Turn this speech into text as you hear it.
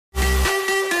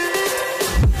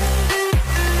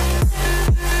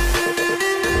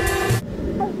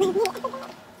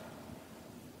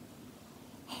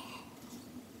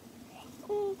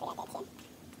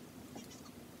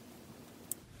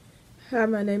Hi,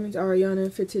 my name is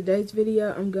Ariana. For today's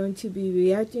video, I'm going to be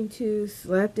reacting to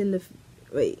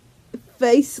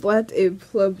face slapped in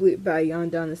public by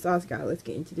Yondan the Sauce Guy. Let's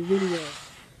get into the video.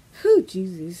 Oh,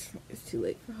 Jesus. It's too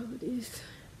late for all of this.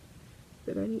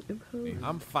 But I need to post.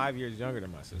 I'm 5 years younger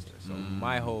than my sister, so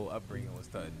my whole upbringing was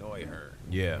to annoy her.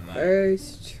 Yeah. Like,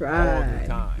 First try. all the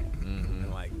time.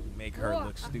 And like make her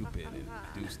look stupid and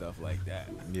do stuff like that.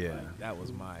 Yeah. Like, that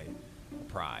was my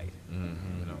pride. You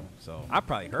know, so I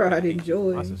probably heard Pride and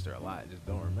joy. my sister a lot. I just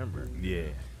don't remember. Yeah.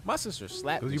 My sister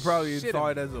slapped Because me. you probably shit saw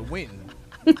out it of as a win.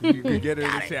 You could get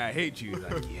her to say, I hate you.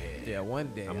 Like, yeah, one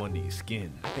day I'm under your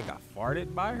skin. I think I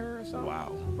farted by her or something.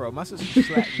 Wow. Bro, my sister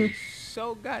slapped me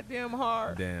so goddamn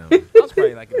hard. Damn. I was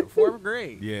probably like in the 4th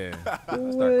grade. Yeah. I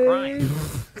started crying.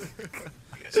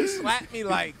 She slapped me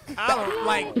like I don't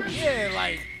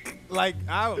like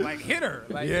I would like hit her.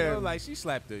 Like you know, like she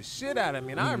slapped the shit out of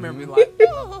me. And I remember like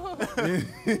Yo.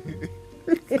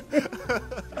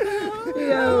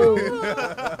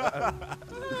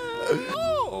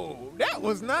 oh, that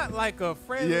was not like a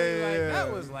friendly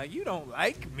that was like you don't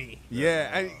like me.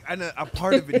 Yeah, and a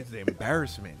part of it is the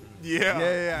embarrassment.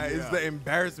 Yeah. It's the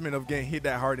embarrassment of getting hit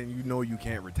that hard and you know you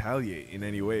can't retaliate in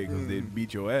any way because they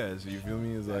beat your ass. You feel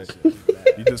me? It's like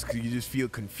you just feel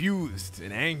confused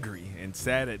and angry and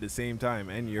sad at the same time,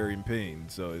 and you're in pain.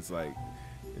 So it's like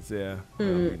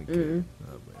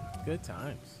Good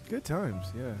times. Good times.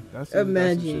 Yeah, that's Imagine.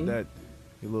 That's the shit that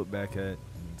you look back at and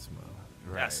smile.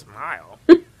 That smile.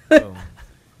 So,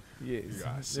 yeah,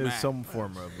 there's smack. some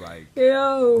form of like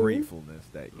Yo. gratefulness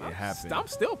that it happened. I'm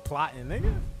still plotting,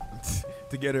 nigga.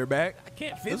 To get her back. I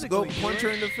can't Just physically go punch do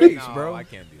her it. in the face, No, bro. I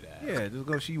can't do that. Yeah, just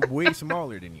go. She's way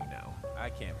smaller than you now. I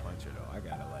can't punch her though. I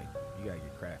gotta you gotta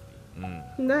get crafty.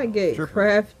 Not get Triple.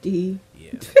 crafty.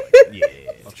 Yeah. Yeah,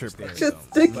 Triple. Just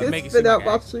stick But his make it spit seem out like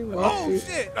while action. she Oh walks.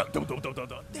 shit!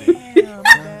 Damn,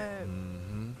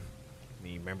 man.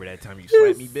 You remember that time you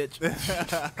slapped me, bitch?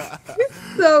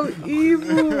 So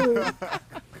evil.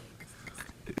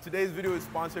 Today's video is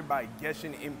sponsored by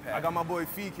Genshin Impact. I got my boy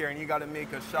Feek here, and you gotta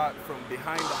make a shot from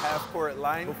behind the half-court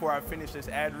line. Before I finish this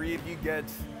ad read, you get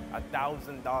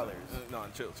 $1,000. No,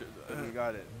 chill. You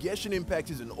got it. Genshin Impact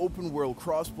is an open-world,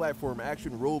 cross-platform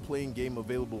action role-playing game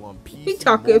available on PC, He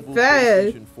talking mobile,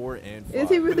 fast. PlayStation 4, and 5. Is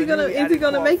he really gonna? Newly Is he added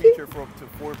gonna co-op make it? feature for up to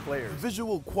 4 players.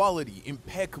 Visual quality,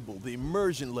 impeccable. The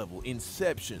immersion level,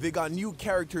 Inception. They got new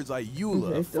characters like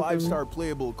Eula, a 5-star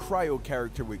playable cryo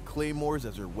character with claymores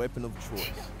as her weapon of choice.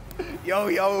 Yo,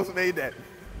 he almost made that.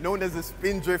 Known as the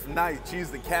Spindrift Knight,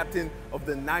 she's the captain of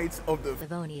the Knights of the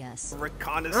Livonius.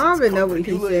 Reconnaissance. I don't even know what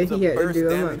he Eula said is a he had to burst do. I'm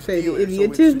damage not saying dealer, idiot so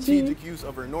with attention. strategic use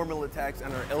of her normal attacks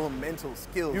and her elemental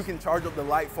skills, you can charge up the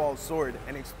Lightfall sword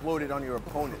and explode it on your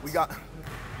opponent. We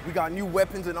got new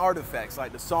weapons and artifacts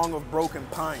like the Song of Broken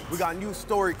Pines. We got new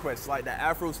story quests like the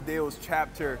Afros Deus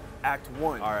chapter Act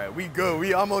 1. All right, we good.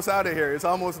 We almost out of here. It's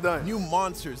almost done. New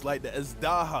monsters like the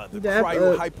Azdaha, the That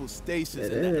cryo-hypostasis,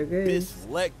 and that the is Abyss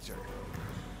Lecture.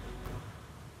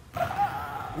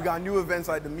 We got new events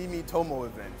like the Mimi Tomo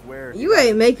event where You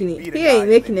ain't making it. beat a He ain't guy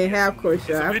making and it half court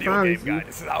shot. I promise you.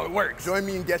 This is how it works. Join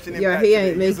me in Genshin Impact. Yeah, he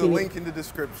ain't today. Use the making it. link in the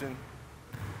description.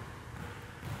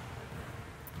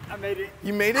 I made it.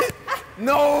 You made it?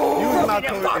 No! Use my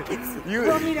code.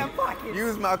 Throw me them pockets.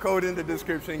 Use my code in the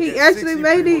description. He Get actually 60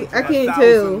 made free it? I points, can't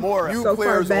 1,000 tell. more. New So far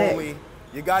players back. only.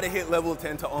 You gotta hit level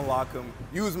 10 to unlock them.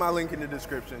 Use my link in the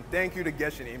description. Thank you to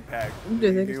Genshin Impact. I'm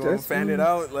just If you want to interested. fan it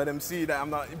out, let him see that I'm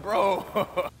not, bro.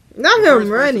 Not The him first person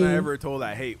running. I ever told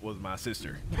I hate was my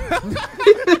sister. I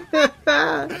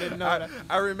didn't know that.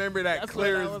 I remember that That's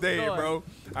clear where that as was day, going. bro.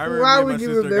 I Why remember would my you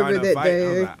sister got remember in a that fight. I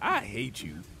was day? like, I hate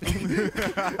you.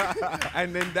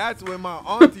 And then that's when my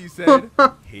auntie said,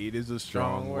 hate is a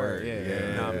strong word.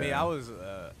 Yeah. No, me, I was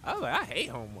like, I hate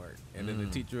homework. And then the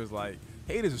teacher was like,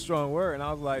 hate is a strong word. And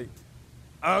I was like,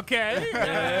 okay.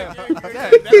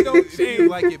 That don't seem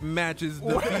like it matches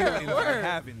the feelings I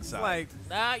have It's inside.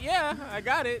 like, yeah, I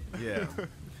got it. Yeah.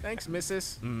 Thanks,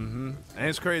 missus. And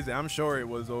it's crazy. I'm sure it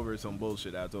was over some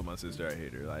bullshit. I told my sister I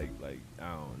hate her. Like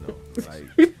I don't know.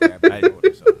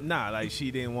 Like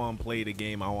she didn't want to play the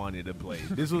game I wanted to play.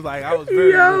 This was like I was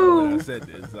very little when I said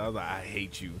this. I was like, I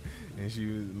hate you.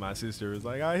 And my sister was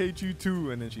like, I hate you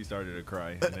too. And then she started to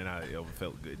cry. And then it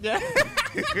felt good.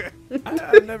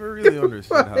 I never really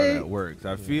understood how that works.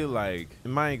 I feel like,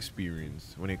 in my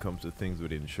experience, when it comes to things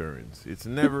with insurance, it's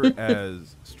never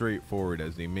as straightforward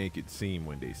as they make it seem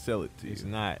when they sell it to you. It's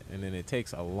not. And then it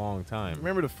takes a long time.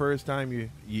 Remember the first time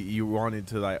you wanted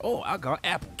to like, oh, I got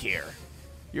Apple Care.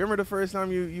 You remember the first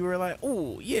time you were like,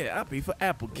 oh yeah, I'll pay for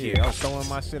Apple Care. Yeah, I was throwing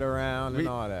my shit around and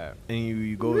all that. And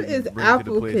you go What and is bring it to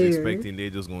Apple the place Care? expecting they're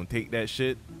just gonna take that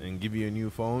shit and give you a new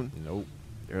phone. Nope.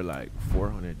 They're like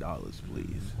 $400,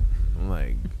 please. I'm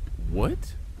like,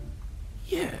 what?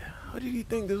 Yeah. How did you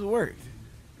think this worked?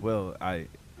 Well, I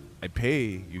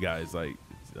pay you guys like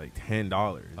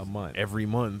 $10 a month every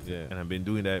month, Yeah. and I've been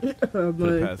doing that for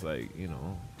the past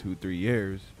 2-3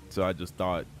 years. So I just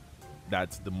thought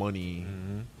that's the money.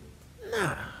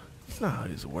 Nah, that's not how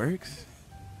this works.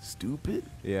 Stupid.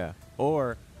 Yeah.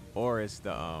 Or it's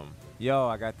the yo,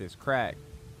 I got this crack.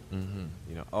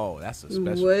 You know, oh, that's a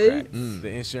special What? crack. The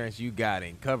insurance you got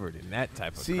ain't covered in that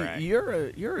type of See, crack.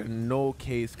 you're a no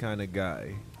case kind of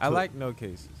guy. I So- like no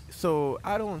cases. So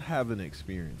I don't have an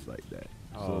experience like that.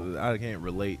 Oh. So I can't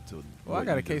relate to. Well, I what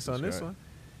got a you just case on this described.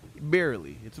 one.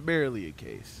 Barely. It's barely a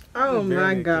case. Oh Barely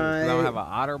my a case. 'Cause I don't have god.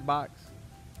 an otter box.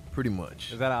 Pretty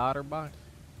much. Is that an otter box?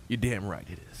 You're damn right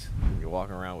it is. You're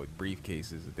walking around with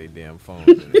briefcases with they damn phones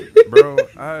in it. Bro,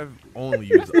 I've only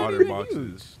used What otter do you boxes.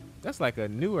 use? That's like a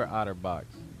newer otter box.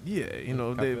 Yeah, you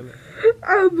know, I they. feel it.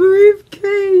 A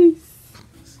briefcase.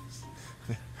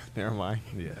 Never mind.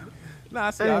 Yeah. Nah, I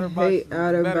see I otter box hate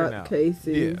better now. Otterbox cases.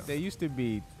 Yeah. They used to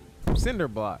be cinder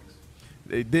blocks.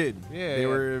 They did. Yeah, They yeah.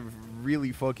 were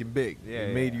really fucking big. Yeah,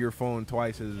 It made yeah. your phone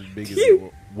twice as big as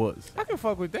it was. I can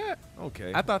fuck with that.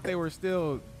 Okay. I thought they were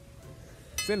still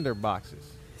cinder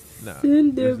boxes. Nah,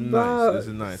 Cinder this is nice. box. This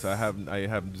is nice. I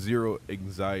have zero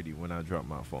anxiety when I drop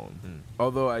my phone. Hmm.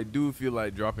 Although I do feel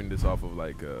like dropping this off of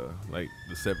like the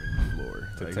 7th floor.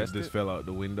 To Like if test this it? fell out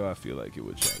the window, I feel like it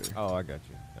would shatter. Oh, I got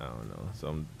you. I don't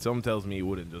know. Some tells me it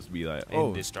wouldn't just be like, oh,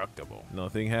 Indestructible.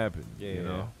 nothing happened. Yeah, you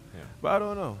know. yeah. But I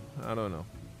don't know. I don't know.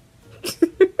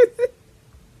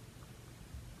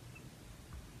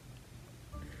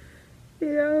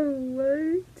 Yo,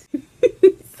 what?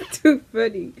 It's too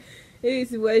funny.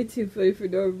 It's way too funny for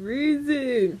no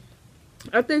reason.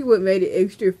 I think what made it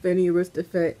extra funny was the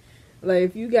fact, like,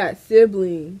 if you got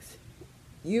siblings,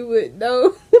 you would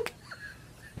know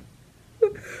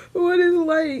what it's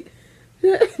like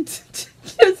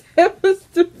just happens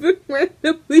to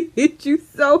randomly hit you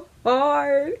so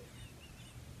hard.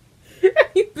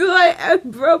 You feel like,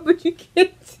 bro, but you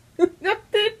can't do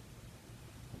nothing.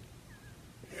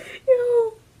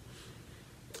 Yo.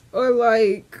 Or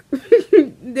like,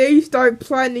 then you start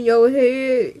plotting in your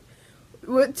head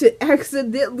what to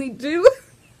accidentally do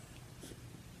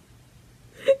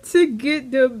to get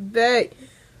them back.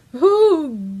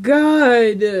 Oh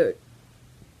God.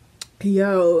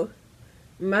 Yo,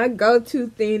 my go-to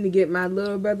thing to get my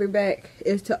little brother back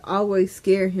is to always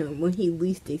scare him when he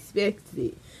least expects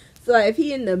it. So like, if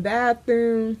he in the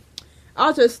bathroom,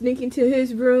 I'll just sneak into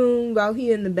his room while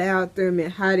he in the bathroom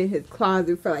and hide in his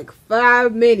closet for like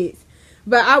 5 minutes.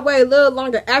 But I wait a little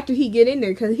longer after he get in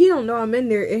there because he don't know I'm in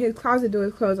there, and his closet door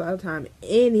is closed all the time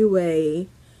anyway.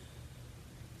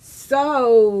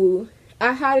 So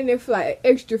I hide in there for like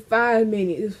an extra 5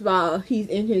 minutes while he's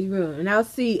in his room, and I'll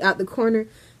see out the corner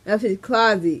of his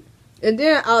closet, and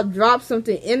then I'll drop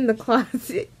something in the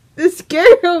closet to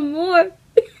scare him more.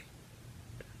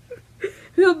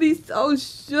 He'll be so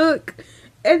shook,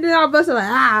 and then I'll bust like,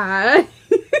 ah.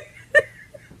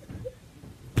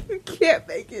 Can't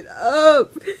make it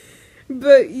up.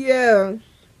 But yeah,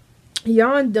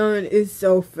 Yon Dun is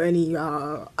so funny,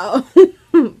 y'all.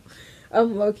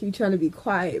 I'm low-key trying to be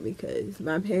quiet because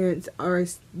my parents are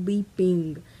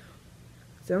sleeping.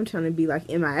 So I'm trying to be like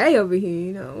MIA over here,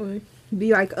 you know.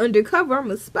 Be like undercover.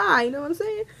 I'm a spy, you know what I'm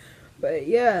saying? But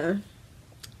yeah.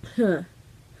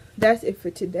 That's it for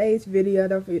today's video.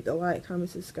 Don't forget to like, comment,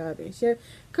 subscribe, and share.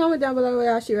 Comment down below what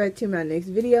I should react to my next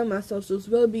video. My socials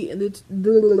will be in the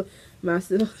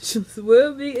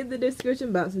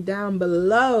description box down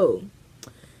below.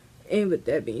 And with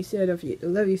that being said, don't forget to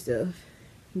love yourself.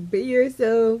 Be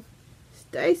yourself.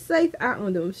 Stay safe out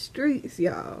on them streets,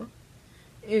 y'all.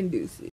 And deuces.